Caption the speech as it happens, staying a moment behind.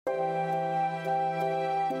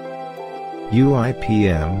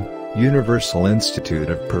UIPM, Universal Institute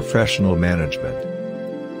of Professional Management,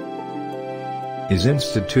 is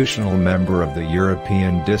institutional member of the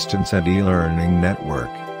European Distance and E-Learning Network.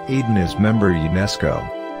 EDN is member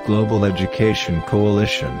UNESCO, Global Education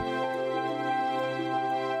Coalition.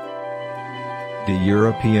 The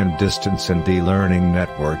European Distance and E-Learning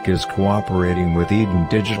Network is cooperating with EDN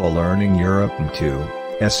Digital Learning Europe and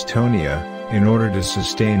Estonia, in order to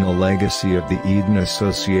sustain a legacy of the UN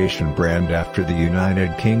Association brand after the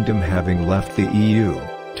United Kingdom having left the EU,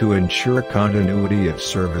 to ensure continuity of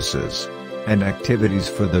services and activities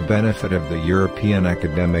for the benefit of the European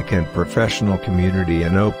academic and professional community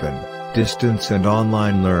in open, distance and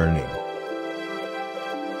online learning.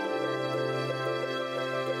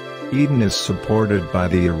 EDN is supported by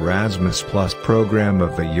the Erasmus Plus program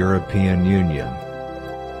of the European Union.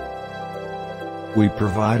 We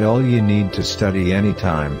provide all you need to study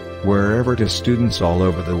anytime, wherever to students all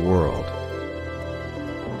over the world.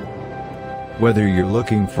 Whether you're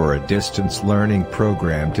looking for a distance learning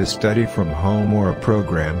program to study from home or a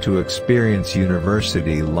program to experience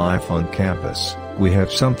university life on campus, we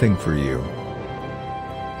have something for you.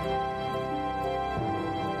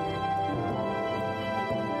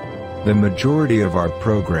 The majority of our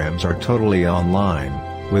programs are totally online,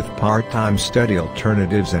 with part-time study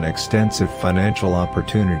alternatives and extensive financial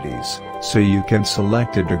opportunities, so you can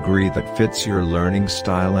select a degree that fits your learning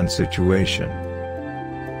style and situation.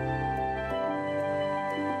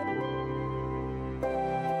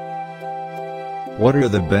 What are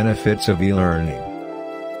the benefits of e-learning?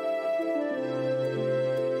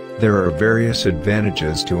 There are various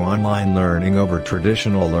advantages to online learning over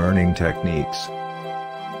traditional learning techniques.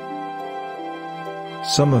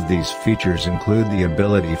 Some of these features include the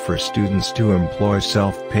ability for students to employ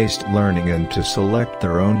self-paced learning and to select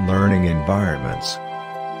their own learning environments.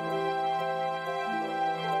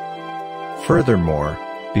 Furthermore,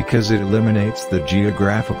 because it eliminates the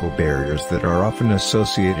geographical barriers that are often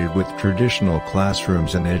associated with traditional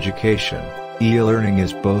classrooms and education, e-learning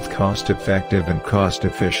is both cost-effective and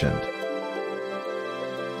cost-efficient.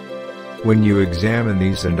 When you examine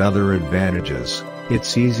these and other advantages,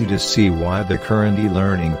 it's easy to see why the current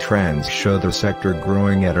e-learning trends show the sector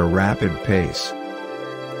growing at a rapid pace.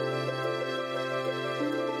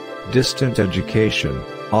 Distant education,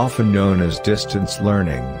 often known as distance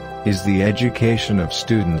learning, is the education of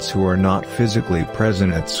students who are not physically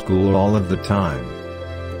present at school all of the time.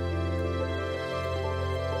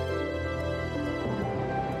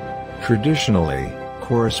 Traditionally,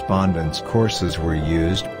 correspondence courses were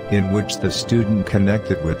used, in which the student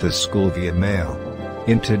connected with the school via mail.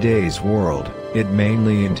 In today's world, it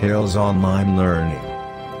mainly entails online learning.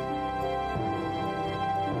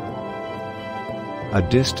 A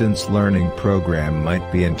distance learning program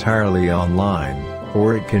might be entirely online,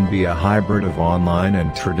 or it can be a hybrid of online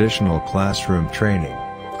and traditional classroom training,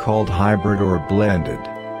 called hybrid or blended.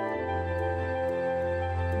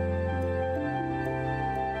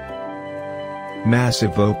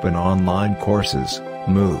 Massive open online courses,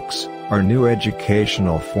 MOOCs, are new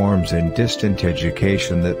educational forms in distant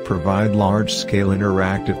education that provide large-scale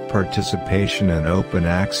interactive participation and open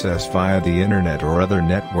access via the Internet or other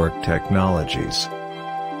network technologies.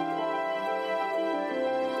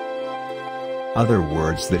 Other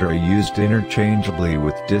words that are used interchangeably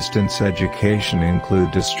with distance education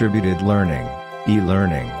include distributed learning,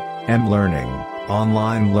 e-learning, m-learning,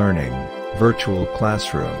 online learning, virtual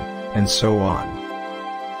classroom, and so on.